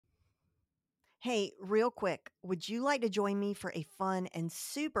Hey, real quick, would you like to join me for a fun and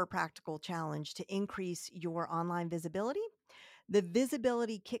super practical challenge to increase your online visibility? The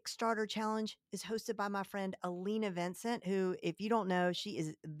Visibility Kickstarter Challenge is hosted by my friend Alina Vincent, who, if you don't know, she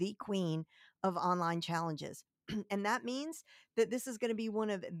is the queen of online challenges. And that means that this is going to be one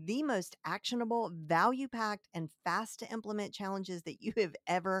of the most actionable, value packed, and fast to implement challenges that you have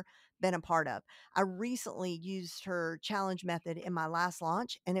ever been a part of. I recently used her challenge method in my last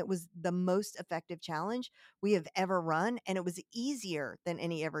launch, and it was the most effective challenge we have ever run. And it was easier than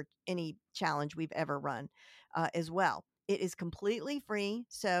any challenge we've ever run as well. It is completely free.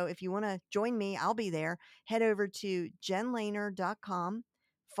 So if you want to join me, I'll be there. Head over to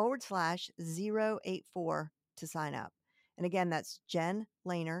jenlehner.com/084 to sign up. And again, that's Jen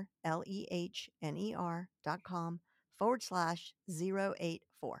Lehner,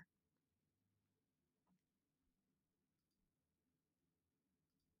 LEHNER.com/084.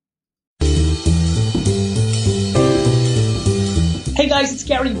 Hey guys, it's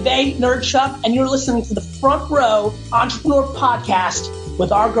Gary Vaynerchuk, and you're listening to the Front Row Entrepreneur Podcast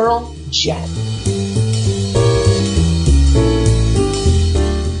with our girl, Jen.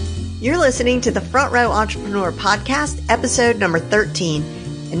 You're listening to the Front Row Entrepreneur Podcast, episode number 13.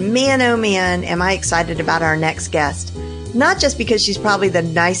 And man, oh man, am I excited about our next guest. Not just because she's probably the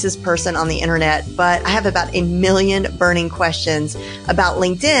nicest person on the internet, but I have about a million burning questions about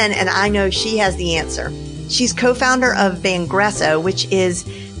LinkedIn, and I know she has the answer. She's co-founder of Vangresso, which is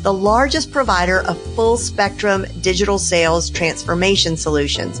the largest provider of full spectrum digital sales transformation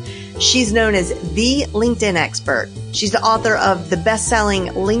solutions. She's known as the LinkedIn expert. She's the author of the best-selling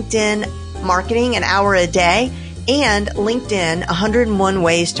LinkedIn Marketing an Hour a Day and LinkedIn 101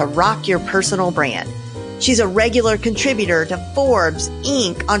 Ways to Rock Your Personal Brand. She's a regular contributor to Forbes,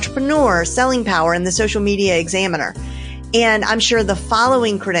 Inc., Entrepreneur, Selling Power, and the Social Media Examiner. And I'm sure the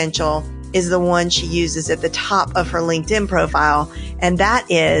following credential is the one she uses at the top of her LinkedIn profile. And that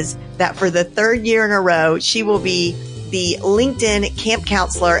is that for the third year in a row, she will be the LinkedIn camp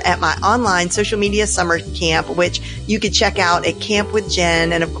counselor at my online social media summer camp, which you could check out at Camp with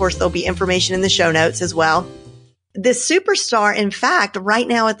Jen. And of course, there'll be information in the show notes as well. This superstar, in fact, right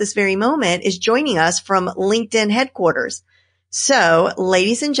now at this very moment is joining us from LinkedIn headquarters. So,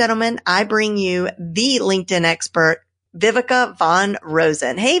 ladies and gentlemen, I bring you the LinkedIn expert, Viveka von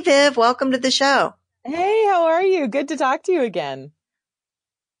Rosen. Hey, Viv, welcome to the show. Hey, how are you? Good to talk to you again.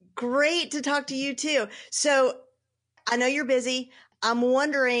 Great to talk to you too. So I know you're busy. I'm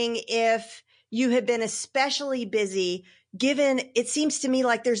wondering if you have been especially busy, given it seems to me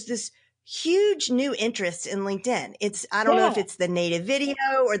like there's this huge new interest in LinkedIn. I don't know if it's the native video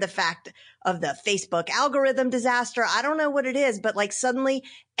or the fact of the Facebook algorithm disaster. I don't know what it is, but like suddenly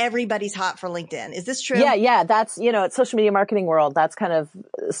everybody's hot for LinkedIn. Is this true? Yeah. That's, it's social media marketing world. That's kind of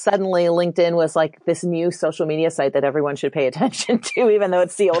suddenly LinkedIn was like this new social media site that everyone should pay attention to, even though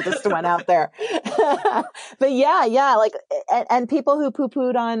it's the oldest one out there. But yeah, like, and people who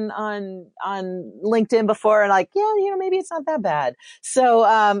poo-pooed on LinkedIn before are like, maybe it's not that bad. So,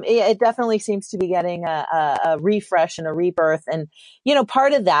 it definitely seems to be getting a refresh and a rebirth. And,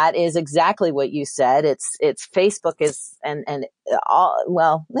 part of that is exactly what you said. It's Facebook is, and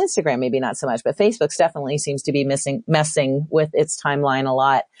Instagram, maybe not so much, but Facebook's definitely seems to be messing with its timeline a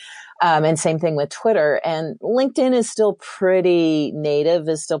lot. And same thing with Twitter, and LinkedIn is still pretty native,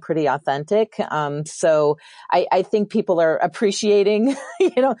 is still pretty authentic. So I think people are appreciating,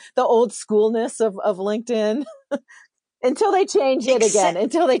 the old schoolness of LinkedIn until they change it again.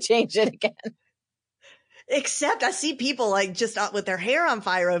 Except I see people like just out with their hair on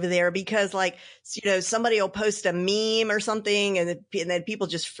fire over there because like, somebody will post a meme or something and then people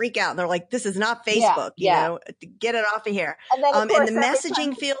just freak out and they're like, this is not Facebook, get it off of here. And, then, and the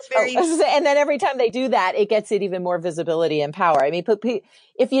messaging feels very, and then every time they do that, it gets it even more visibility and power. I mean,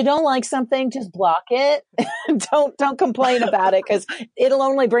 if you don't like something, just block it. Don't complain about it because it'll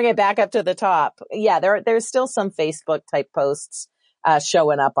only bring it back up to the top. Yeah. There's still some Facebook type posts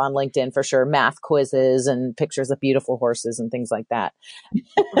showing up on LinkedIn for sure. Math quizzes and pictures of beautiful horses and things like that.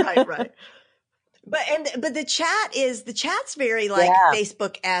 Right. But the chat's very like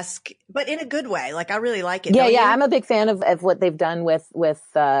Facebook-esque, but in a good way. Like I really like it. Yeah. I'm a big fan of what they've done with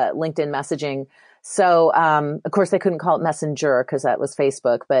LinkedIn messaging. So, of course they couldn't call it Messenger because that was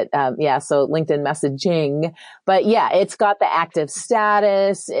Facebook, but, so LinkedIn messaging, but yeah, it's got the active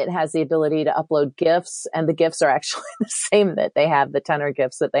status. It has the ability to upload GIFs, and the GIFs are actually the same that they have, the tenor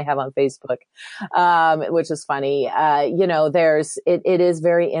GIFs that they have on Facebook, which is funny. It is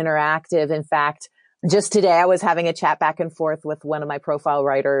very interactive. In fact, Just today, I was having a chat back and forth with one of my profile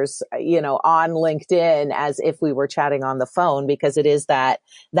writers, on LinkedIn as if we were chatting on the phone, because it is that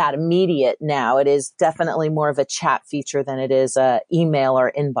immediate now. It is definitely more of a chat feature than it is a email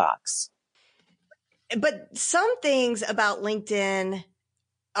or inbox. But some things about LinkedIn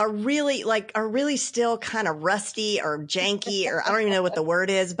are really still kind of rusty or janky, or I don't even know what the word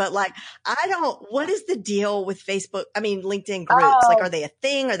is, but what is the deal with LinkedIn groups? Like, are they a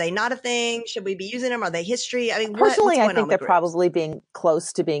thing? Are they not a thing? Should we be using them? Are they history? I mean, personally, what's I think they're probably being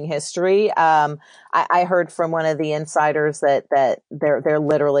close to being history. I heard from one of the insiders that they're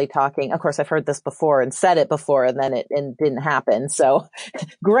literally talking. Of course, I've heard this before and said it before, and then it didn't happen. So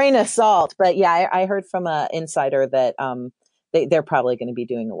grain of salt. But yeah, I heard from an insider that, they're probably going to be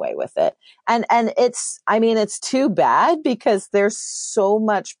doing away with it. And it's too bad, because there's so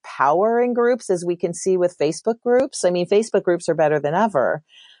much power in groups, as we can see with Facebook groups. I mean, Facebook groups are better than ever.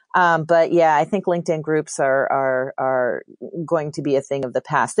 But yeah, I think LinkedIn groups are going to be a thing of the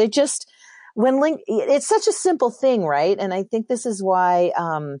past. It's such a simple thing, right? And I think this is why,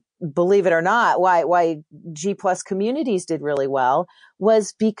 believe it or not, why G Plus communities did really well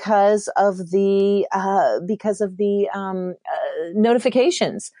was because of the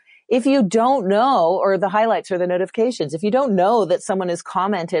notifications. If you don't know, or the highlights or the notifications, if you don't know that someone has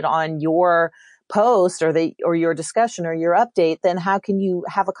commented on your post or your discussion or your update, then how can you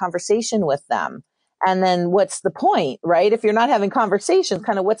have a conversation with them? And then what's the point, right? If you're not having conversations,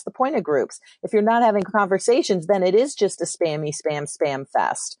 kind of what's the point of groups? If you're not having conversations, then it is just a spam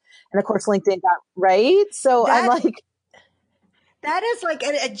fest. And of course, LinkedIn got right. So I'm like, that is like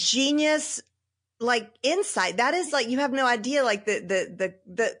a genius, insight. That is you have no idea,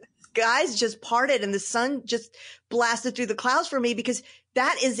 the skies just parted and the sun just blasted through the clouds for me, because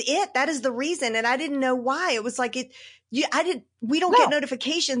that is it. That is the reason. And I didn't know why. It was we don't get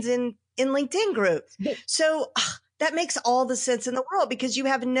notifications in LinkedIn groups. So that makes all the sense in the world, because you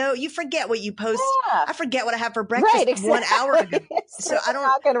forget what you post. Yeah. I forget what I had for breakfast right, exactly. 1 hour ago. So I'm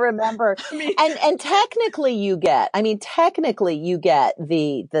not going to remember. And technically you get the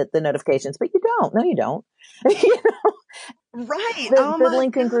notifications, but you don't. No, you don't. Right. The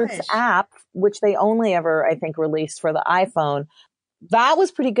LinkedIn Groups app, which they only ever, I think, released for the iPhone, that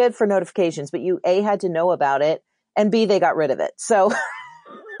was pretty good for notifications, but you A, had to know about it, and B, they got rid of it. So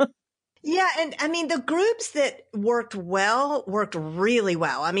yeah. And I mean, the groups that worked really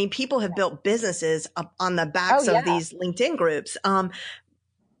well. I mean, people have built businesses up on the backs of these LinkedIn groups. I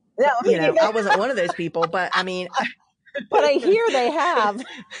wasn't one of those people, but I mean, but I hear they have.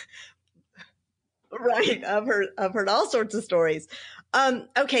 Right. I've heard all sorts of stories.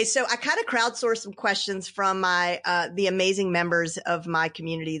 Okay. So I kind of crowdsourced some questions from the amazing members of my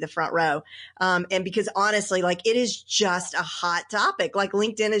community, the Front Row. And because honestly, it is just a hot topic.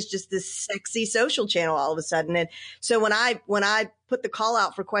 LinkedIn is just this sexy social channel all of a sudden. And so when I put the call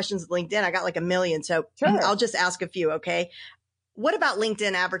out for questions at LinkedIn, I got 1 million. So sure. I'll just ask a few. Okay. What about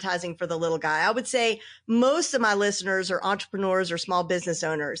LinkedIn advertising for the little guy? I would say most of my listeners are entrepreneurs or small business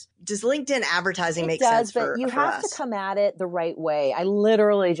owners. Does LinkedIn advertising make sense for us? You have to come at it the right way. I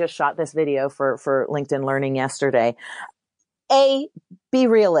literally just shot this video for LinkedIn Learning yesterday. Be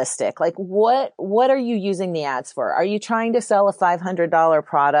realistic. What are you using the ads for? Are you trying to sell a $500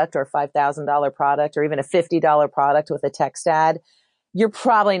 product or $5,000 product or even a $50 product with a text ad? You're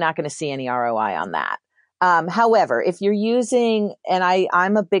probably not going to see any ROI on that. However, if you're using, and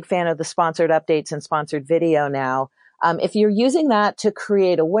I'm a big fan of the sponsored updates and sponsored video now. If you're using that to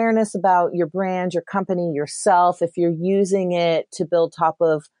create awareness about your brand, your company, yourself, if you're using it to build top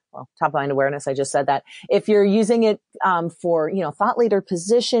line awareness, I just said that. If you're using it, for, thought leader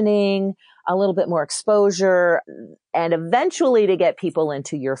positioning, a little bit more exposure, and eventually to get people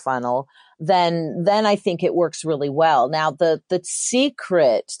into your funnel, then I think it works really well. Now, the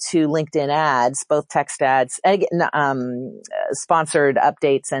secret to LinkedIn ads, both text ads, sponsored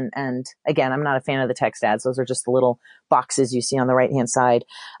updates, and again, I'm not a fan of the text ads. Those are just the little boxes you see on the right-hand side.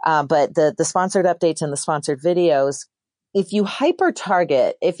 But the sponsored updates and the sponsored videos, if you hyper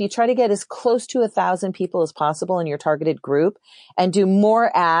target, if you try to get as close to 1,000 people as possible in your targeted group and do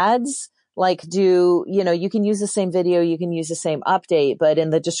more ads, you can use the same video, you can use the same update, but in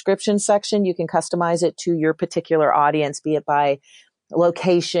the description section, you can customize it to your particular audience, be it by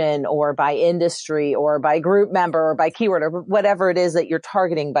location or by industry or by group member or by keyword or whatever it is that you're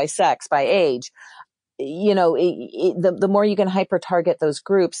targeting, by sex, by age. The more you can hyper target those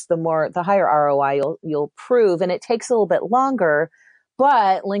groups, the higher ROI you'll prove. And it takes a little bit longer,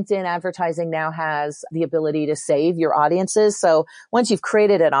 But LinkedIn advertising now has the ability to save your audiences. So once you've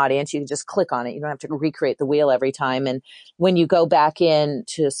created an audience, you can just click on it. You don't have to recreate the wheel every time. And when you go back in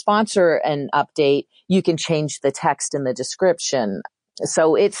to sponsor an update, you can change the text in the description.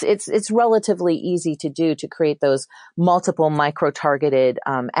 So it's relatively easy to do, to create those multiple micro-targeted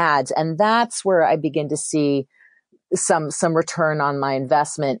ads. And that's where I begin to see some return on my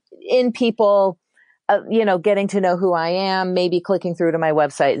investment in people, getting to know who I am, maybe clicking through to my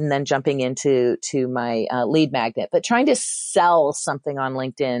website and then jumping into my lead magnet. But trying to sell something on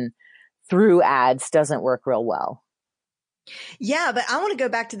LinkedIn through ads doesn't work real well. Yeah, but I want to go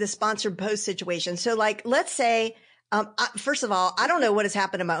back to the sponsored post situation. So like, let's say, first of all, I don't know what has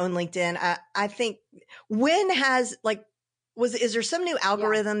happened to my own LinkedIn. I think is there some new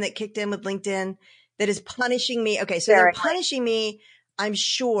algorithm that kicked in with LinkedIn that is punishing me? Okay. So they're punishing me, I'm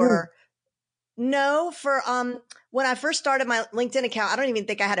sure. No, for, when I first started my LinkedIn account, I don't even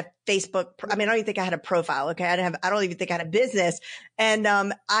think I had a Facebook. I don't even think I had a profile. Okay. I don't even think I had a business. And,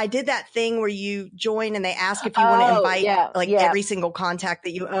 I did that thing where you join and they ask if you want to invite every single contact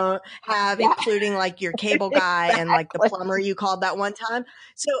that you have, including like your cable guy and like the plumber you called that one time.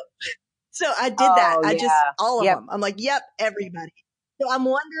 So I did that. All of them. I'm like, yep, everybody. So I'm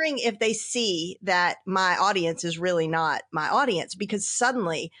wondering if they see that my audience is really not my audience, because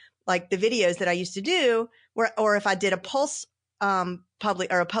suddenly, like the videos that I used to do, or if I did a Pulse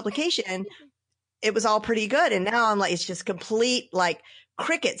publication, it was all pretty good. And now I'm like, it's just complete like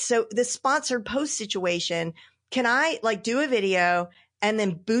crickets. So the sponsored post situation, can I like do a video and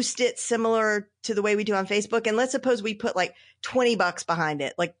then boost it similar to the way we do on Facebook? And let's suppose we put like $20 behind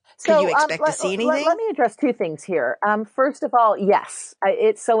it. Like, could you expect to see anything? Let me address two things here. First of all, yes,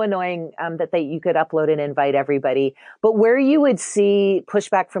 it's so annoying that you could upload and invite everybody. But where you would see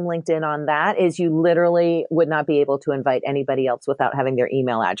pushback from LinkedIn on that is you literally would not be able to invite anybody else without having their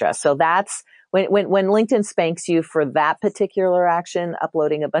email address. So that's when LinkedIn spanks you for that particular action,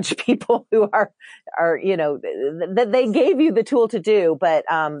 uploading a bunch of people who are that they gave you the tool to do, but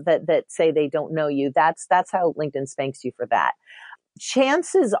that say they don't know you. That's how LinkedIn spanks you for that.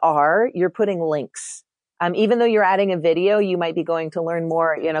 Chances are you're putting links. Even though you're adding a video, you might be going to learn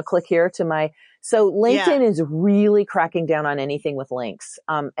more, click here to my, so LinkedIn is really cracking down on anything with links.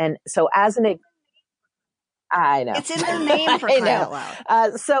 And so I know. It's in their name for crying out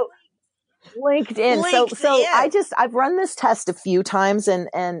loud. So LinkedIn. I've run this test a few times and,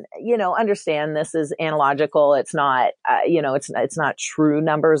 understand this is analogical. It's not, it's not true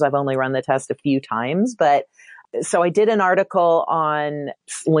numbers. I've only run the test a few times, but so I did an article on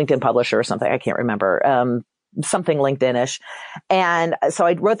LinkedIn Publisher or something. I can't remember, something LinkedIn-ish. And so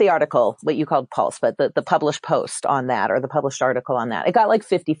I wrote the article, what you called Pulse, but the published post on that, or the published article on that, it got like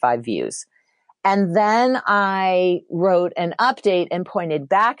 55 views. And then I wrote an update and pointed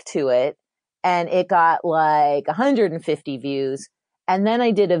back to it, and it got like 150 views. And then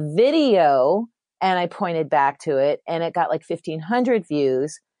I did a video and I pointed back to it, and it got like 1,500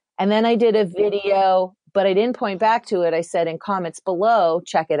 views. And then I did a video, but I didn't point back to it. I said in comments below,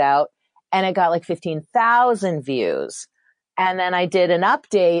 check it out. And it got like 15,000 views. And then I did an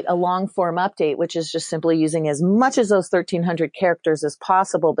update, a long form update, which is just simply using as much as those 1,300 characters as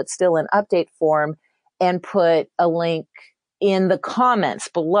possible, but still in update form, and put a link in the comments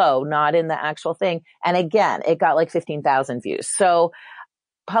below, not in the actual thing. And again, it got like 15,000 views. So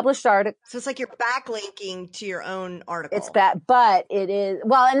published article. So it's like you're backlinking to your own article. It's that, but it is,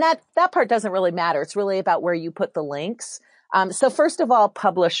 well, and that part doesn't really matter. It's really about where you put the links. So first of all,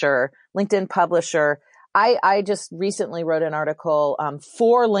 publisher, LinkedIn Publisher. I just recently wrote an article,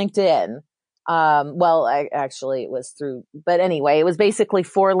 for LinkedIn. Actually it was through, but anyway, it was basically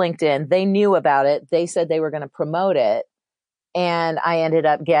for LinkedIn. They knew about it. They said they were going to promote it. And I ended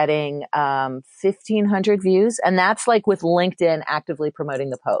up getting, 1,500 views. And that's like with LinkedIn actively promoting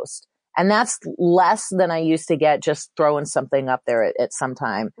the post. And that's less than I used to get just throwing something up there at some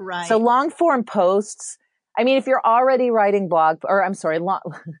time. Right. So long form posts, if you're already writing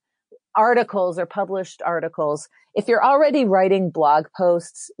articles or published articles, if you're already writing blog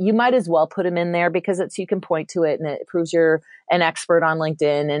posts, you might as well put them in there, because you can point to it and it proves you're an expert on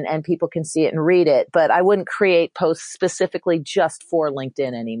LinkedIn, and people can see it and read it. But I wouldn't create posts specifically just for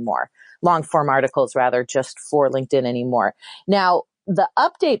LinkedIn anymore. Long form articles rather, just for LinkedIn anymore. Now, the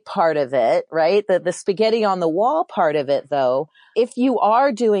update part of it, right? The spaghetti on the wall part of it though, if you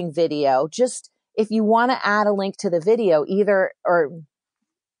are doing video, if you want to add a link to the video,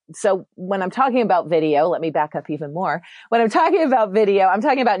 so when I'm talking about video, let me back up even more. When I'm talking about video, I'm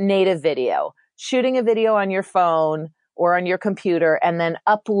talking about native video, shooting a video on your phone or on your computer and then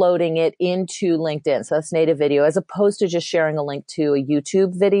uploading it into LinkedIn. So that's native video, as opposed to just sharing a link to a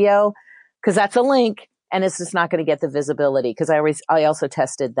YouTube video, because that's a link and it's just not going to get the visibility, because I also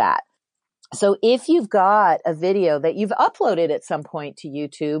tested that. So if you've got a video that you've uploaded at some point to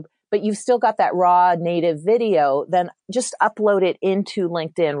YouTube, but you've still got that raw native video, then just upload it into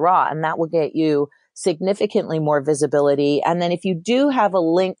LinkedIn Raw, and that will get you significantly more visibility. And then if you do have a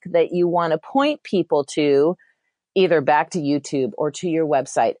link that you want to point people to, either back to YouTube or to your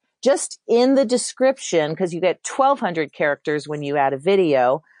website, just in the description, because you get 1,200 characters when you add a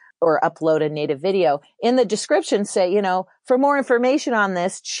video or upload a native video, in the description say, for more information on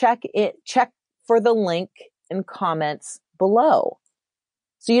this, check for the link and comments below.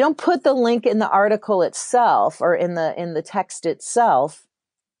 So you don't put the link in the article itself or in the text itself.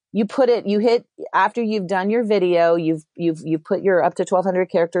 You hit after you've done your video, you've put your up to 1,200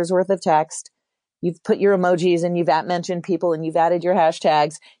 characters worth of text. You've put your emojis and you've mentioned people and you've added your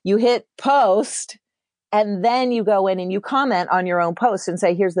hashtags. You hit post, and then you go in and you comment on your own post and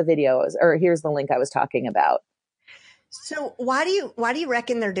say, here's the videos, or here's the link I was talking about. So why do you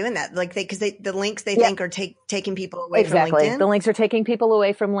reckon they're doing that? Like because the links they think are taking people away from LinkedIn? The links are taking people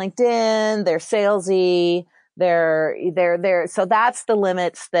away from LinkedIn. They're salesy. They're so that's the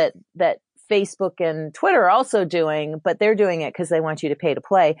limits that Facebook and Twitter are also doing, but they're doing it because they want you to pay to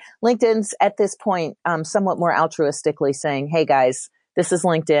play. LinkedIn's at this point, somewhat more altruistically saying, hey guys, this is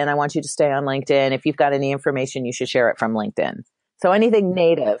LinkedIn. I want you to stay on LinkedIn. If you've got any information, you should share it from LinkedIn. So anything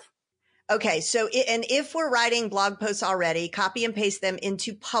native. Okay. So, and if we're writing blog posts already, copy and paste them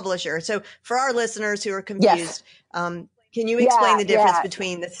into Publisher. So for our listeners who are confused, can you explain the difference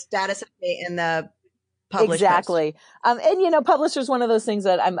between the status update and the published Exactly. And Publisher's one of those things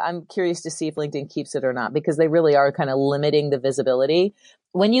that I'm curious to see if LinkedIn keeps it or not, because they really are kind of limiting the visibility.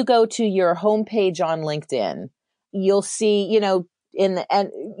 When you go to your homepage on LinkedIn, you'll see, and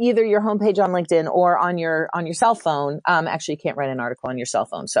either your homepage on LinkedIn or on your cell phone. Actually, you can't write an article on your cell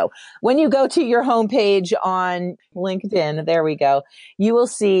phone. So when you go to your homepage on LinkedIn, there we go, you will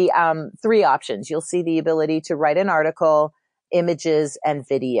see, 3 options. You'll see the ability to write an article, images, and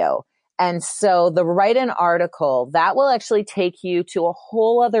video. And so the write an article, that will actually take you to a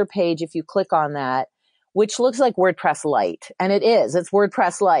whole other page if you click on that, which looks like WordPress Lite. And it's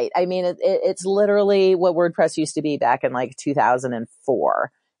WordPress Lite. I mean, it's literally what WordPress used to be back in like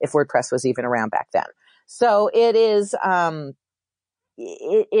 2004, if WordPress was even around back then. So it is,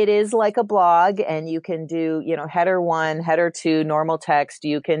 it is like a blog, and you can do, header 1, header 2, normal text.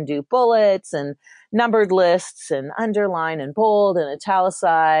 You can do bullets and numbered lists and underline and bold and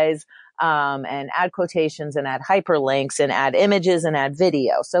italicize, and add quotations and add hyperlinks and add images and add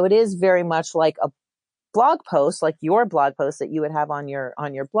video. So it is very much like a blog post, like your blog post that you would have on your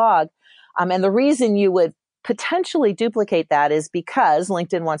blog. And the reason you would potentially duplicate that is because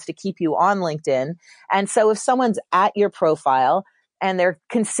LinkedIn wants to keep you on LinkedIn. And so if someone's at your profile and they're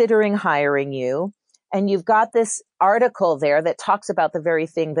considering hiring you, and you've got this article there that talks about the very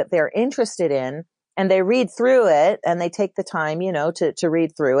thing that they're interested in, and they read through it and they take the time, to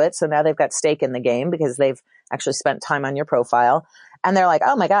read through it. So now they've got stake in the game because they've actually spent time on your profile. And they're like,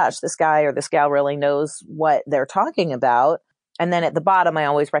 oh my gosh, this guy or this gal really knows what they're talking about. And then at the bottom, I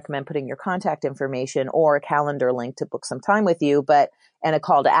always recommend putting your contact information or a calendar link to book some time with you, and a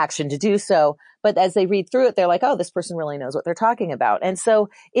call to action to do so. But as they read through it, they're like, oh, this person really knows what they're talking about. And so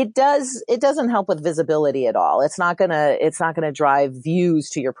it doesn't help with visibility at all. It's not going to drive views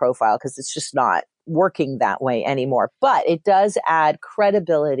to your profile, because it's just not working that way anymore. But it does add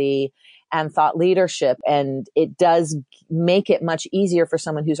credibility and thought leadership. And it does make it much easier for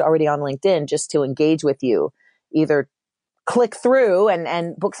someone who's already on LinkedIn just to engage with you, either click through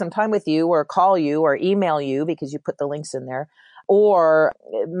and book some time with you, or call you or email you because you put the links in there, or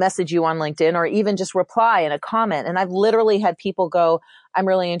message you on LinkedIn, or even just reply in a comment. And I've literally had people go, I'm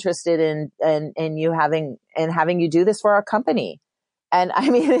really interested in you having you do this for our company. And I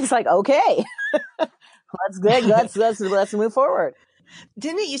mean, it's like, okay, that's good. Let's move forward.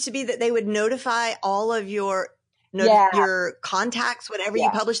 Didn't it used to be that they would notify all of your contacts whenever you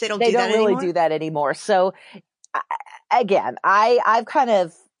publish? They don't do that anymore? They don't really do that anymore. So again, I've kind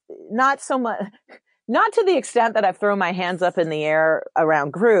of not so much, not to the extent that I've thrown my hands up in the air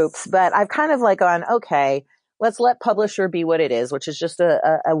around groups, but I've kind of like gone, okay, let's let Publisher be what it is, which is just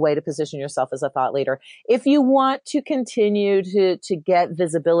a way to position yourself as a thought leader. If you want to continue to get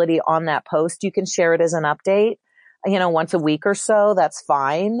visibility on that post, you can share it as an update, once a week or so. That's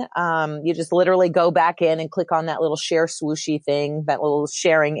fine. You just literally go back in and click on that little share swooshy thing, that little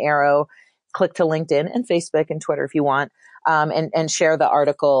sharing arrow, click to LinkedIn and Facebook and Twitter if you want. and share the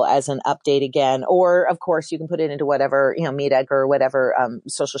article as an update again. Or of course you can put it into whatever, Meetup or whatever,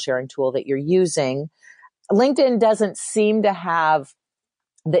 social sharing tool that you're using. LinkedIn doesn't seem to have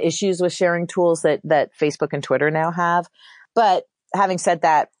the issues with sharing tools that Facebook and Twitter now have. But having said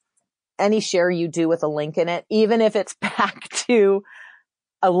that, any share you do with a link in it, even if it's back to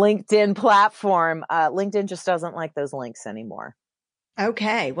a LinkedIn platform, LinkedIn just doesn't like those links anymore.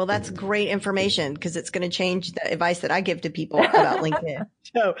 Okay. Well, that's great information because it's going to change the advice that I give to people about LinkedIn.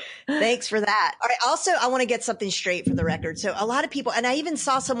 So thanks for that. All right. Also, I want to get something straight for the record. So a lot of people, and I even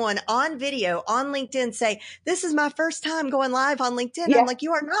saw someone on video on LinkedIn say, this is my first time going live on LinkedIn. Yeah. I'm like,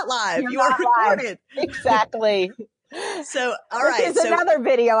 you are not live. You are recorded. Exactly. So, all right. This is another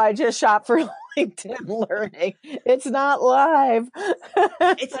video I just shot for LinkedIn Learning. It's not live.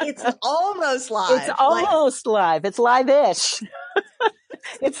 It's almost live. It's almost live. It's live-ish.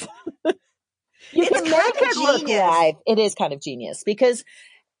 You can make it look live. It is kind of genius because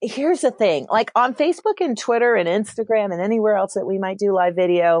here's the thing, like on Facebook and Twitter and Instagram and anywhere else that we might do live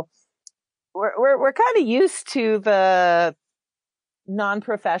video, we're kind of used to the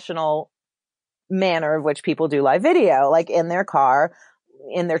non-professional manner of which people do live video, like in their car,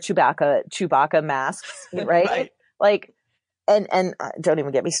 in their Chewbacca masks, right? Right. Like, and don't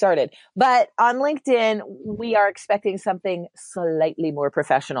even get me started. But on LinkedIn, we are expecting something slightly more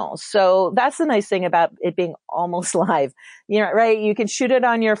professional. So that's the nice thing about it being almost live, right? You can shoot it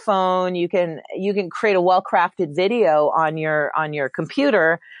on your phone. You can create a well-crafted video on your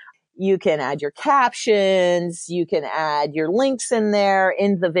computer. You can add your captions. You can add your links in there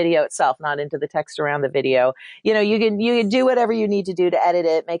in the video itself, not into the text around the video. You can do whatever you need to do to edit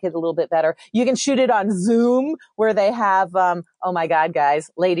it, make it a little bit better. You can shoot it on Zoom where they have, oh my God,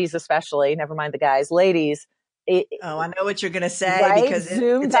 guys, ladies especially, never mind the guys, ladies. I know what you're going to say, right? Because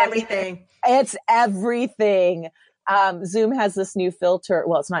Zoom, it's everything. It's everything. Zoom has this new filter.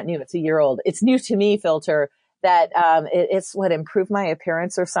 Well, it's not new. It's a year old. It's new to me filter. That it's what improve my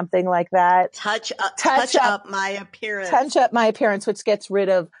appearance or something like that. Touch up my appearance. Touch up my appearance, which gets rid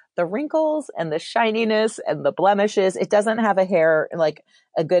of the wrinkles and the shininess and the blemishes. It doesn't have a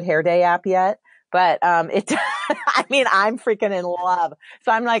good hair day app yet, but it. I mean, I'm freaking in love.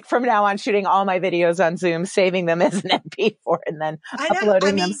 So I'm like, from now on, shooting all my videos on Zoom, saving them as an MP4, and then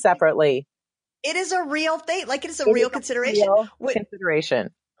uploading them separately. It is a real thing. Like it is a real consideration. Consideration.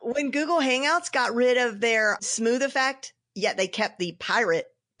 When Google Hangouts got rid of their smooth effect, yet they kept the pirate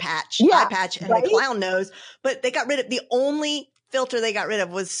patch, eye patch, and the clown nose, but they got rid of the only filter they got rid of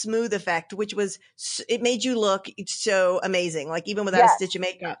was smooth effect, which was, it made you look so amazing, like even without a stitch of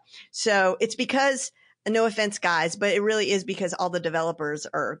makeup. So it's because, no offense guys, but it really is because all the developers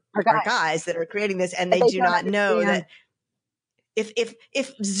are guys that are creating this and they do not know that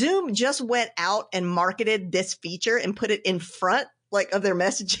if Zoom just went out and marketed this feature and put it in front of their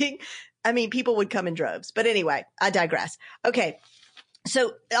messaging, I mean, people would come in droves. But anyway, I digress. Okay.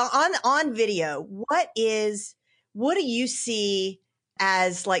 So on video, what do you see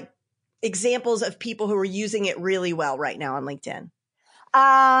as examples of people who are using it really well right now on LinkedIn?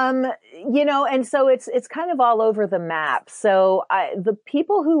 And so it's kind of all over the map. So the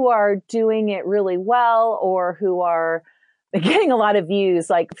people who are doing it really well or who are getting a lot of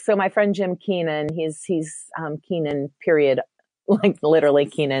views, so my friend Jim Keenan, he's Keenan period, literally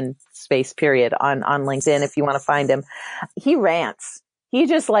Keenan space period on LinkedIn. If you want to find him, he rants. He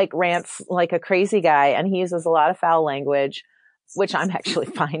just rants like a crazy guy, and he uses a lot of foul language, which I'm actually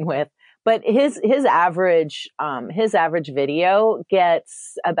fine with. But his average video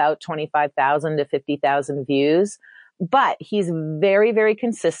gets about 25,000 to 50,000 views. But he's very, very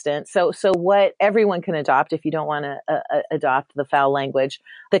consistent. So what everyone can adopt if you don't want to adopt the foul language,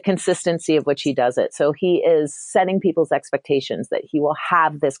 the consistency of which he does it. So he is setting people's expectations that he will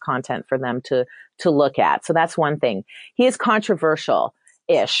have this content for them to look at. So that's one thing. He is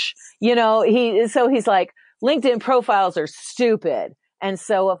controversial-ish. He's like, LinkedIn profiles are stupid. And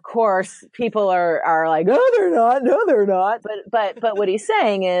so, of course, people are like, oh, they're not. No, they're not. But what he's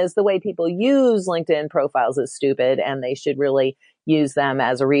saying is the way people use LinkedIn profiles is stupid, and they should really use them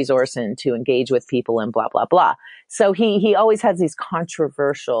as a resource and to engage with people and blah, blah, blah. So he always has these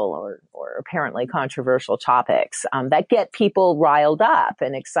controversial or apparently controversial topics that get people riled up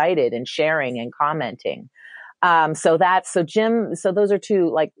and excited and sharing and commenting. So those are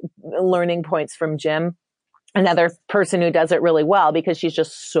two learning points from Jim. Another person who does it really well because she's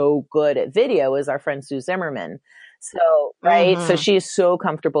just so good at video is our friend Sue Zimmerman. So, right. So Mm-hmm. she is so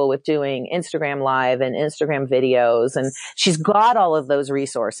comfortable with doing Instagram Live and Instagram videos, and she's got all of those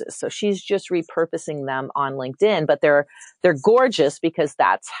resources. So she's just repurposing them on LinkedIn, but they're gorgeous because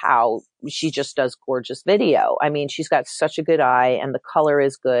that's how she just does gorgeous video. I mean, she's got such a good eye, and the color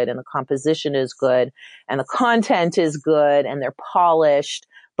is good, and the composition is good, and the content is good, and they're polished,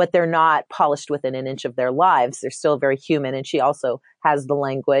 but they're not polished within an inch of their lives. They're still very human. And she also has the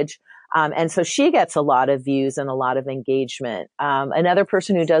language. And so she gets a lot of views and a lot of engagement. Another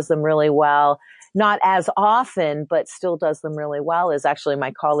person who does them really well, not as often, but still does them really well, is actually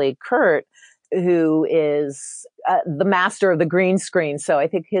my colleague, Kurt, who is the master of the green screen. So I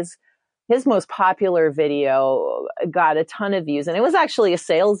think his most popular video got a ton of views, and it was actually a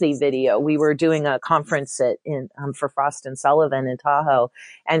salesy video. We were doing a conference for Frost and Sullivan in Tahoe.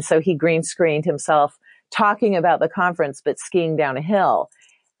 And so he green screened himself talking about the conference, but skiing down a hill.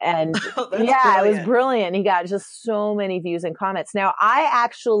 And it was brilliant. He got just so many views and comments. Now, I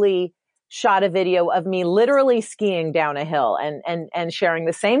actually shot a video of me literally skiing down a hill and sharing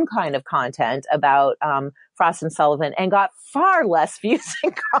the same kind of content about Frost and Sullivan, and got far less views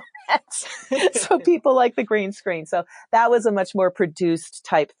and comments. So people like the green screen. So that was a much more produced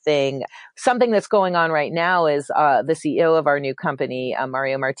type thing. Something that's going on right now is the CEO of our new company,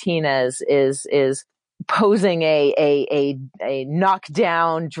 Mario Martinez, is posing a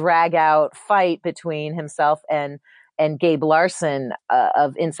knockdown, drag out fight between himself and Gabe Larson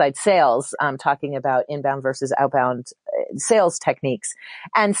of Inside Sales, talking about inbound versus outbound sales techniques.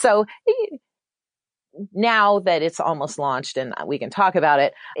 And so now that it's almost launched and we can talk about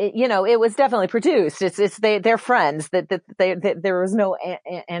it, it was definitely produced. They're friends. There was no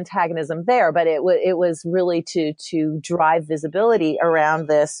antagonism there, but it was really to drive visibility around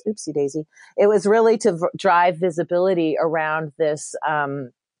this. Oopsie daisy. It was really to drive visibility around this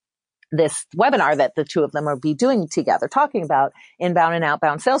webinar that the two of them will be doing together, talking about inbound and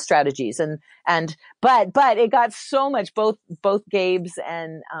outbound sales strategies. But it got so much, both Gabe's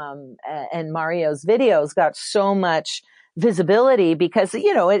and Mario's videos got so much visibility because,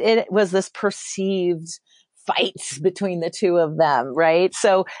 it was this perceived fight between the two of them, right?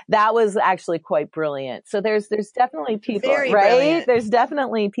 So that was actually quite brilliant. So there's definitely people, Very right? Brilliant. There's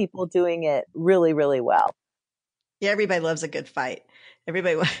definitely people doing it really, really well. Yeah, everybody loves a good fight.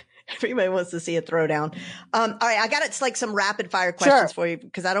 Everybody wants to see a throwdown. All right, I got it's like some rapid fire questions for you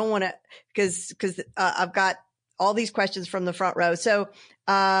because I don't want to because I've got all these questions from the front row. So,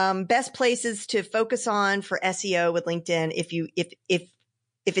 best places to focus on for SEO with LinkedIn if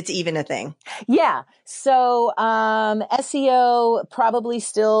it's even a thing. Yeah. So, SEO, probably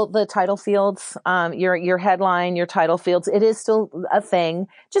still the title fields, your headline, your title fields. It is still a thing.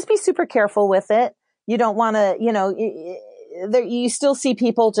 Just be super careful with it. You don't want to, you still see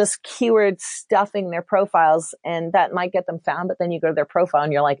people just keyword stuffing their profiles, and that might get them found, but then you go to their profile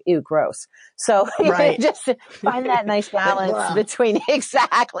and you're like, ew, gross. So Right. just find that nice balance between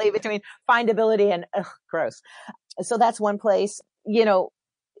findability and gross. So that's one place,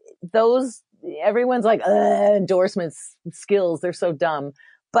 everyone's like, endorsements, skills, they're so dumb.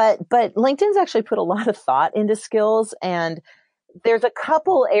 But LinkedIn's actually put a lot of thought into skills, and there's a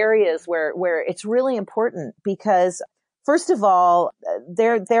couple areas where it's really important because first of all,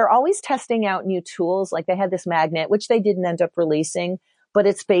 they're always testing out new tools. Like they had this magnet, which they didn't end up releasing, but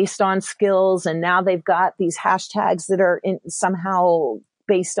it's based on skills. And now they've got these hashtags that are somehow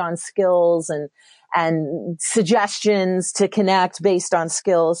based on skills and suggestions to connect based on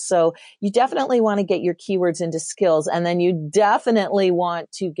skills. So you definitely want to get your keywords into skills. And then you definitely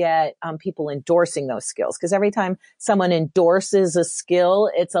want to get people endorsing those skills. Because every time someone endorses a skill,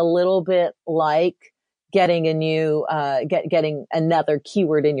 it's a little bit like getting a new, getting another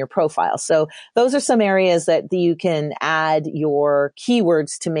keyword in your profile. So those are some areas that you can add your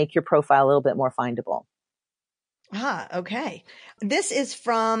keywords to make your profile a little bit more findable. Okay. This is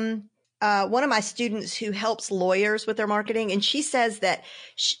from one of my students who helps lawyers with their marketing. And she says that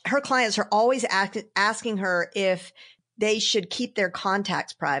her clients are always asking her if they should keep their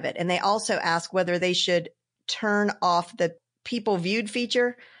contacts private. And they also ask whether they should turn off the people viewed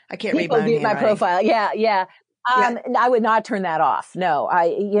feature. I can't read my own handwriting. My profile. Yeah. I would not turn that off. No,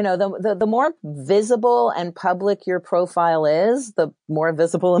 the more visible and public your profile is, the more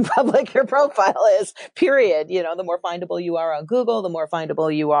visible and public your profile is, period. The more findable you are on Google, the more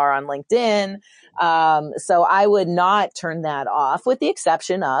findable you are on LinkedIn. So I would not turn that off, with the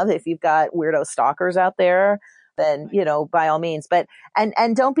exception of if you've got weirdo stalkers out there, then, by all means, but,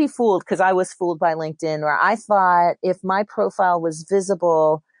 and don't be fooled, because I was fooled by LinkedIn, where I thought if my profile was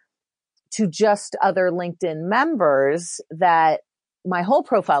visible to just other LinkedIn members, that my whole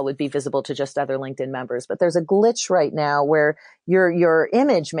profile would be visible to just other LinkedIn members. But there's a glitch right now where your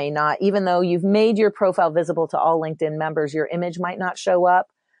image may not, even though you've made your profile visible to all LinkedIn members, your image might not show up.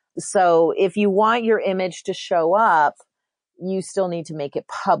 So if you want your image to show up, you still need to make it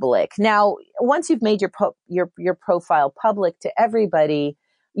public. Now, once you've made your profile public to everybody,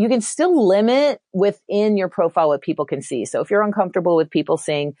 you can still limit within your profile what people can see. So if you're uncomfortable with people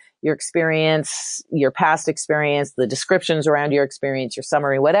seeing your experience, your past experience, the descriptions around your experience, your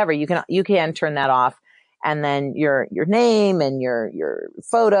summary, whatever, you can turn that off. And then your name and your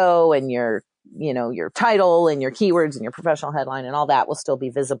photo and your title and your keywords and your professional headline and all that will still be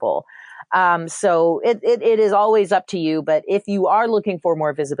visible. So it is always up to you. But if you are looking for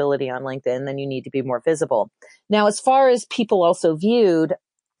more visibility on LinkedIn, then you need to be more visible. Now, as far as people also viewed,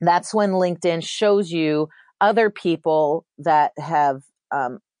 that's when LinkedIn shows you other people that have,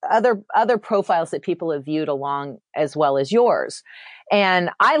 other profiles that people have viewed along as well as yours. And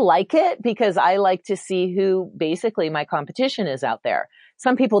I like it because I like to see who basically my competition is out there.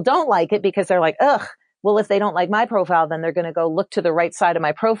 Some people don't like it because they're like, ugh, well, if they don't like my profile, then they're going to go look to the right side of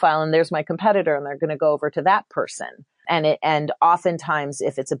my profile and there's my competitor and they're going to go over to that person. And oftentimes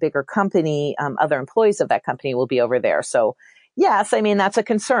if it's a bigger company, other employees of that company will be over there. So yes, I mean, that's a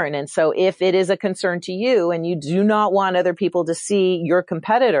concern. And so if it is a concern to you and you do not want other people to see your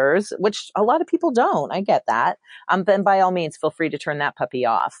competitors, which a lot of people don't, I get that, then by all means, feel free to turn that puppy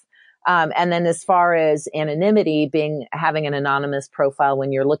off. And then as far as anonymity, having an anonymous profile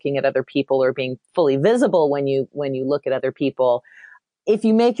when you're looking at other people or being fully visible when you look at other people, if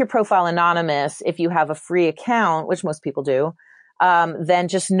you make your profile anonymous, if you have a free account, which most people do, then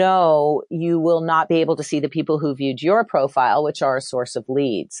just know you will not be able to see the people who viewed your profile, which are a source of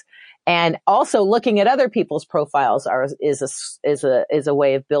leads. And also looking at other people's profiles is a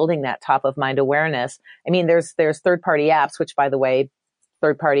way of building that top of mind awareness. I mean, there's third-party apps, which by the way,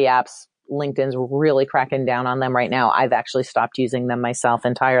 third-party apps, LinkedIn's really cracking down on them right now. I've actually stopped using them myself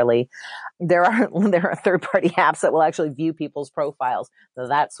entirely. There are third-party apps that will actually view people's profiles. So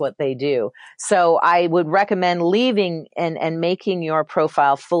that's what they do. So I would recommend leaving and making your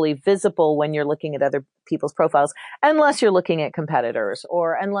profile fully visible when you're looking at other people's profiles, unless you're looking at competitors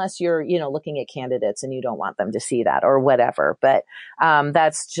or unless you're, looking at candidates and you don't want them to see that or whatever. But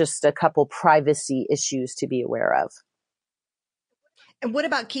that's just a couple privacy issues to be aware of. And what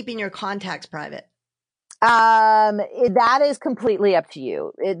about keeping your contacts private? That is completely up to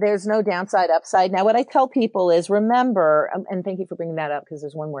you. There's no downside, upside. Now, what I tell people is remember, and thank you for bringing that up because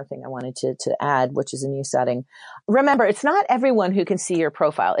there's one more thing I wanted to add, which is a new setting. Remember, it's not everyone who can see your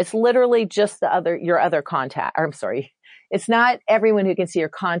profile. It's literally just your other contact. Or, I'm sorry. It's not everyone who can see your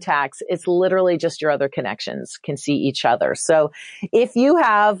contacts. It's literally just your other connections can see each other. So if you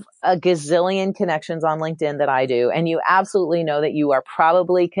have a gazillion connections on LinkedIn that I do, and you absolutely know that you are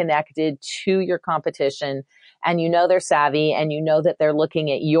probably connected to your competition and you know they're savvy and you know that they're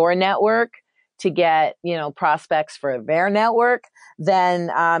looking at your network to get, prospects for their network, then,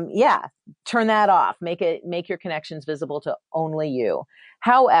 turn that off. Make your connections visible to only you.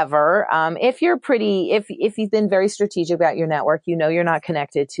 However, if you've been very strategic about your network, you're not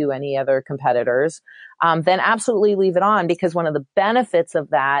connected to any other competitors, then absolutely leave it on, because one of the benefits of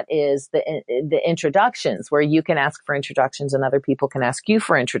that is the introductions, where you can ask for introductions and other people can ask you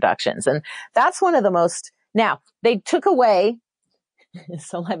for introductions. And that's one of the most, now they took away,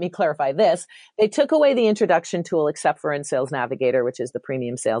 so let me clarify this. They took away the introduction tool except for in Sales Navigator, which is the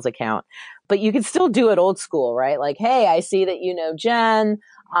premium sales account. But you can still do it old school, right? Like, hey, I see that you know Jen.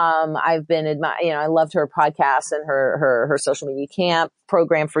 I've been I loved her podcast and her social media camp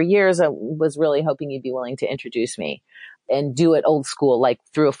program for years. I was really hoping you'd be willing to introduce me, and do it old school, like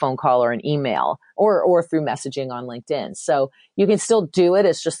through a phone call or an email or through messaging on LinkedIn. So you can still do it.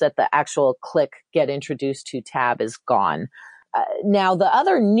 It's just that the actual click get introduced to tab is gone. Now, the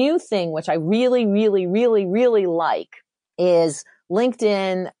other new thing, which I really, really, really, really like, is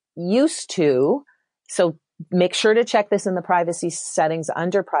LinkedIn used to, so make sure to check this in the privacy settings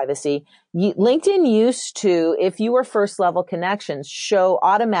under privacy. LinkedIn used to, if you were first level connections,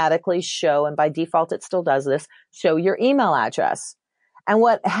 automatically show, and by default it still does this, show your email address. And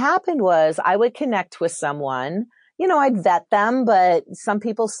what happened was I would connect with someone, I'd vet them, but some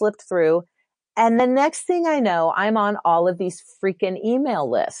people slipped through. And the next thing I know, I'm on all of these freaking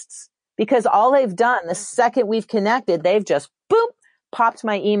email lists, because all they've done the second we've connected, they've just popped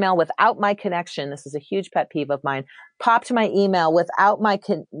my email without my connection. This is a huge pet peeve of mine. Popped my email without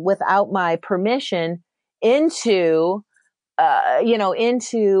my permission into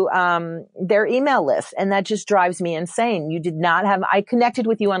into their email list. And that just drives me insane. I connected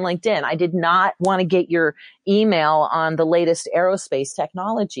with you on LinkedIn. I did not want to get your email on the latest aerospace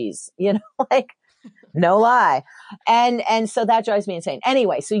technologies, like no lie. And so that drives me insane.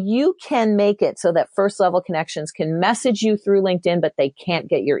 Anyway, so you can make it so that first level connections can message you through LinkedIn, but they can't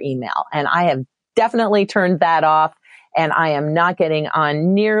get your email. And I have definitely turned that off. And I am not getting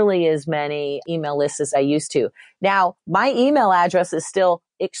on nearly as many email lists as I used to. Now, my email address is still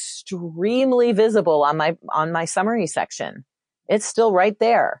extremely visible on my summary section. It's still right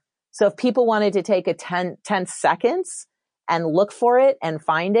there. So if people wanted to take 10 seconds and look for it and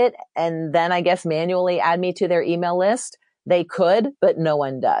find it, and then I guess manually add me to their email list, they could, but no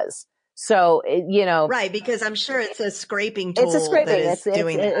one does. So, right. Because I'm sure it's a scraping tool. It's a scraping. That is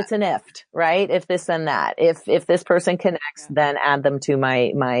doing that. It's an if, right? If this, then that. If this person connects, then add them to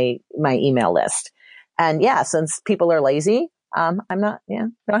my email list. And yeah, since people are lazy, I don't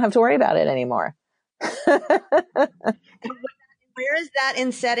have to worry about it anymore. Where is that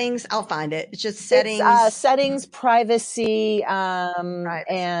in settings? I'll find it. It's just settings. It's, settings, privacy.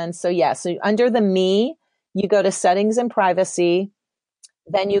 And so, so under the me, you go to settings and privacy.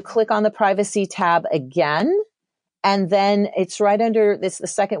 Then you click on the privacy tab again. And then it's right under this, the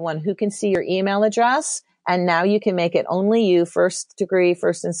second one, who can see your email address. And now you can make it only you, first degree,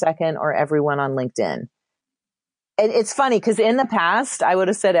 first and second, or everyone on LinkedIn. It's funny because in the past, I would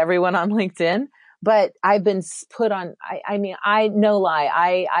have said everyone on LinkedIn, but I've been put on, no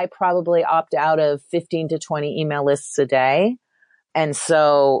lie. I probably opt out of 15 to 20 email lists a day. And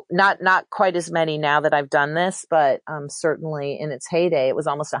so not quite as many now that I've done this, but certainly in its heyday, it was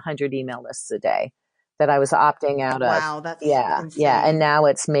almost 100 email lists a day that I was opting out of. Wow, that's insane. Yeah. And now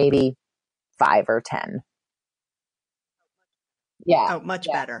it's maybe 5 or 10. Yeah. Oh, much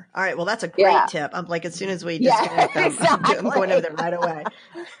better. All right. Well, that's a great tip. I'm like, as soon as we disconnect, exactly. I'm going over there right away.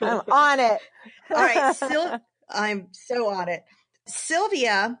 I'm on it. All right. I'm so on it.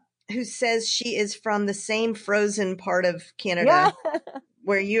 Sylvia, who says she is from the same frozen part of Canada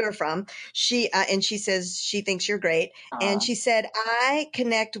where you are from. And she says she thinks you're great. Aww. And she said, I'm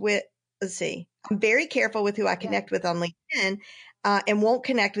very careful with who I connect with on LinkedIn, and won't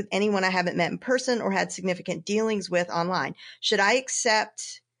connect with anyone I haven't met in person or had significant dealings with online. Should I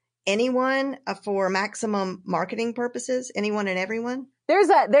accept anyone for maximum marketing purposes? Anyone and everyone? There's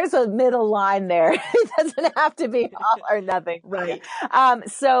a middle line there. It doesn't have to be all or nothing. Right.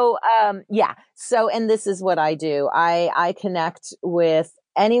 So, and this is what I do. I connect with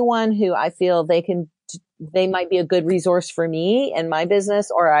anyone who I feel they might be a good resource for me and my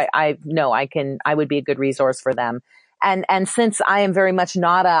business, or I would be a good resource for them. And since I am very much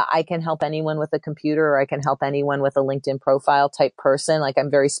I can help anyone with a computer, or I can help anyone with a LinkedIn profile type person. Like,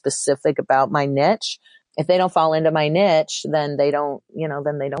 I'm very specific about my niche. If they don't fall into my niche, then they don't get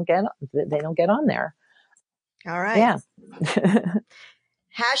on there. All right. Yeah.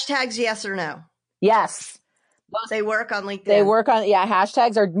 Hashtags, yes or no? Yes. They work on LinkedIn.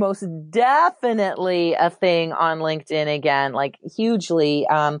 Hashtags are most definitely a thing on LinkedIn again, like hugely.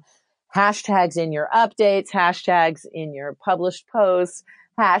 Hashtags in your updates, hashtags in your published posts,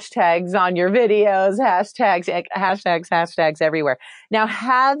 hashtags on your videos, hashtags everywhere. Now,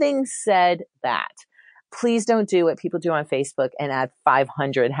 having said that, please don't do what people do on Facebook and add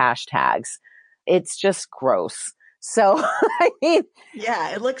 500 hashtags. It's just gross. So,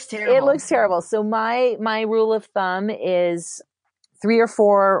 yeah, it looks terrible. It looks terrible. So my rule of thumb is 3 or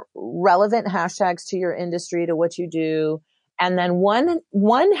 4 relevant hashtags to your industry, to what you do. And then one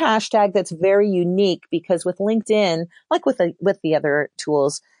hashtag that's very unique, because with LinkedIn, like with the other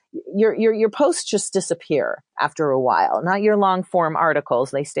tools, your posts just disappear after a while. Not your long form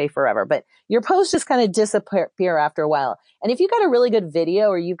articles, they stay forever, but your posts just kind of disappear after a while. And if you've got a really good video,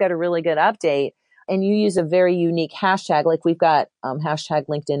 or you've got a really good update, and you use a very unique hashtag, like we've got hashtag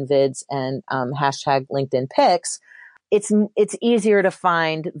LinkedIn vids and hashtag LinkedIn pics, it's easier to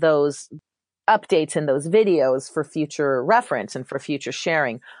find those updates in those videos for future reference and for future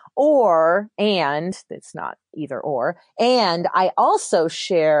sharing. And it's not either or. And I also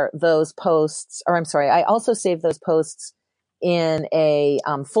share those posts, I also save those posts in a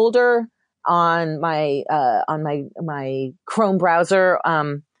folder on my Chrome browser.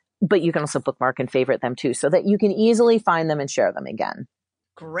 But you can also bookmark and favorite them too, so that you can easily find them and share them again.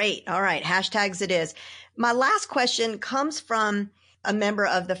 Great. All right. Hashtags it is. My last question comes from a member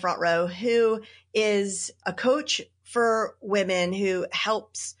of the Front Row who is a coach for women who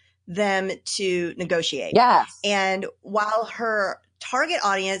helps them to negotiate. Yes. And while her target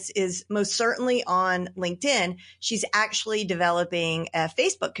audience is most certainly on LinkedIn. She's actually developing a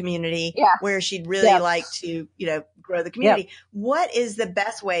Facebook community where she'd really like to, grow the community. What is the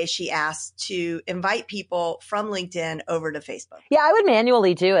best way, she asked, to invite people from LinkedIn over to Facebook? Yeah, I would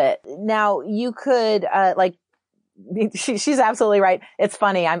manually do it. Now you could, she's absolutely right. It's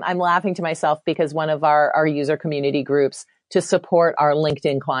funny. I'm laughing to myself because one of our user community groups to support our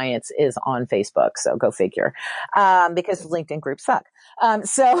LinkedIn clients is on Facebook. So go figure. Because LinkedIn groups suck.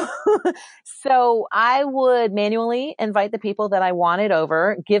 So I would manually invite the people that I wanted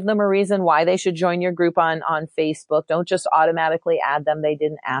over, give them a reason why they should join your group on Facebook. Don't just automatically add them. They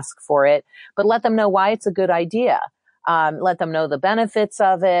didn't ask for it, but let them know why it's a good idea. Let them know the benefits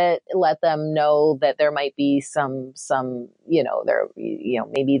of it. Let them know that there might be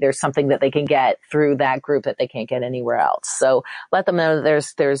maybe there's something that they can get through that group that they can't get anywhere else. So let them know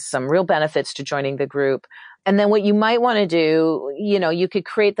there's some real benefits to joining the group. And then what you might want to do, you could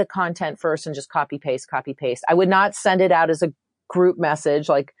create the content first and just copy paste. I would not send it out as a group message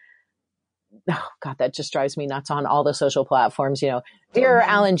like, oh God, that just drives me nuts on all the social platforms. Dear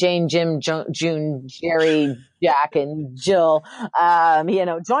Alan, Jane, Jim, June, Jerry, Jack, and Jill,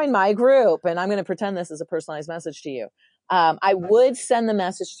 join my group. And I'm going to pretend this is a personalized message to you. I would send the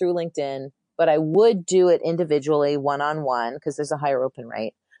message through LinkedIn, but I would do it individually, one-on-one, because there's a higher open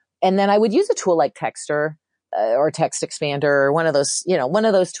rate. And then I would use a tool like Texter or Text Expander, or one of those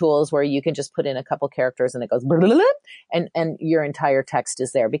tools where you can just put in a couple characters and it goes and your entire text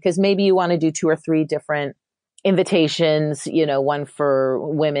is there, because maybe you want to do 2 or 3 different invitations, one for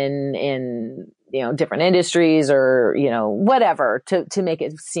women in, different industries or, whatever to make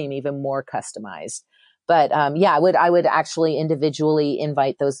it seem even more customized. But, I would actually individually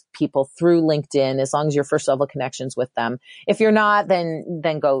invite those people through LinkedIn as long as you're first level connections with them. If you're not, then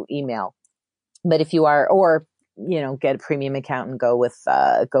go email. But if you are, or, get a premium account and go with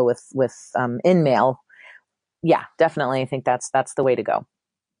InMail. Yeah, definitely. I think that's the way to go.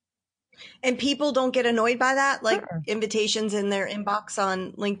 And people don't get annoyed by that, like invitations in their inbox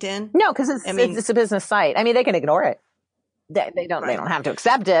on LinkedIn? No, because it's a business site. I mean, they can ignore it. They don't have to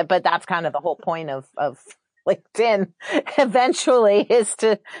accept it, but that's kind of the whole point of LinkedIn eventually is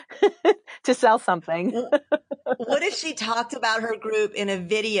to sell something. What if she talked about her group in a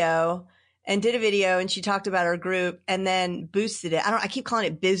video and did a video and she talked about her group and then boosted it? I keep calling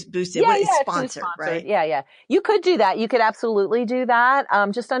it boosted. What is sponsored, right? Yeah. You could do that. You could absolutely do that.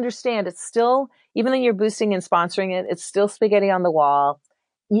 Just understand it's still, even though you're boosting and sponsoring it, it's still spaghetti on the wall.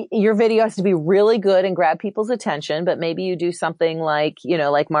 Your video has to be really good and grab people's attention, but maybe you do something like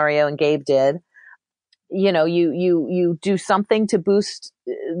Mario and Gabe did. You do something to boost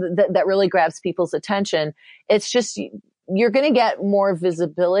that really grabs people's attention. It's just, you're going to get more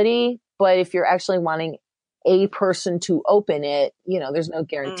visibility, but if you're actually wanting a person to open it, there's no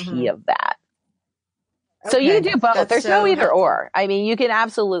guarantee of that. Okay. So you can do both. There's no either or. I mean, you can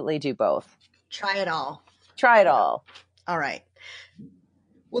absolutely do both. Try it all. All right.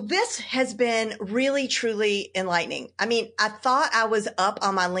 Well, this has been really, truly enlightening. I mean, I thought I was up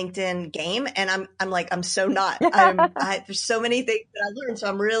on my LinkedIn game, and I'm so not. There's so many things that I learned. So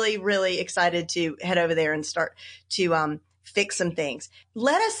I'm really, really excited to head over there and start to fix some things.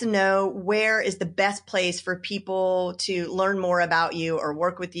 Let us know where is the best place for people to learn more about you or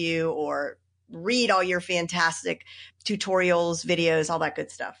work with you or read all your fantastic tutorials, videos, all that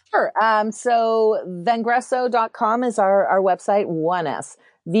good stuff. Sure. So vengreso.com is our website, 1S.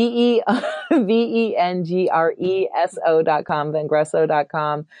 VENGRESO.com,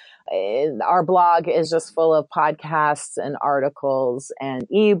 vengreso.com. Our blog is just full of podcasts and articles and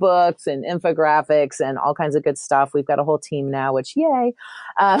ebooks and infographics and all kinds of good stuff. We've got a whole team now, which yay.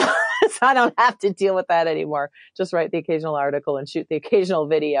 So I don't have to deal with that anymore. Just write the occasional article and shoot the occasional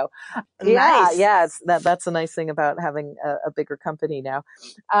video. Nice. Yeah. That's a nice thing about having a bigger company now.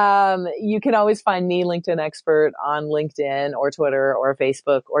 You can always find me, LinkedIn expert, on LinkedIn or Twitter or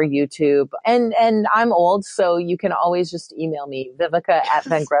Facebook or YouTube. And I'm old, so you can always just email me,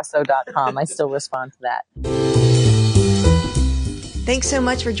 Viveka@vengreso.com. I still respond to that. Thanks so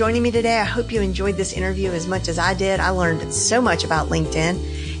much for joining me today. I hope you enjoyed this interview as much as I did. I learned so much about LinkedIn.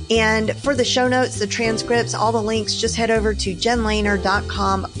 And for the show notes, the transcripts, all the links, just head over to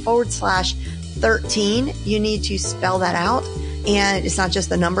jenlehner.com/13. You need to spell that out. And it's not just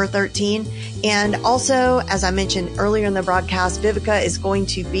the number 13. And also, as I mentioned earlier in the broadcast, Viveka is going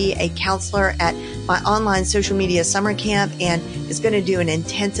to be a counselor at my online social media summer camp and is going to do an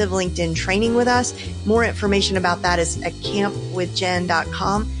intensive LinkedIn training with us. More information about that is at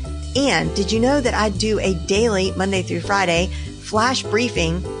campwithjen.com. And did you know that I do a daily Monday through Friday flash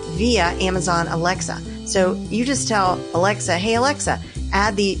briefing via Amazon Alexa? So you just tell Alexa, hey, Alexa,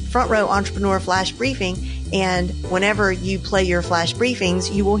 add the Front Row Entrepreneur Flash Briefing. And whenever you play your flash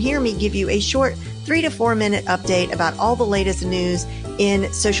briefings, you will hear me give you a short 3 to 4 minute update about all the latest news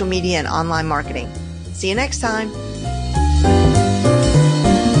in social media and online marketing. See you next time.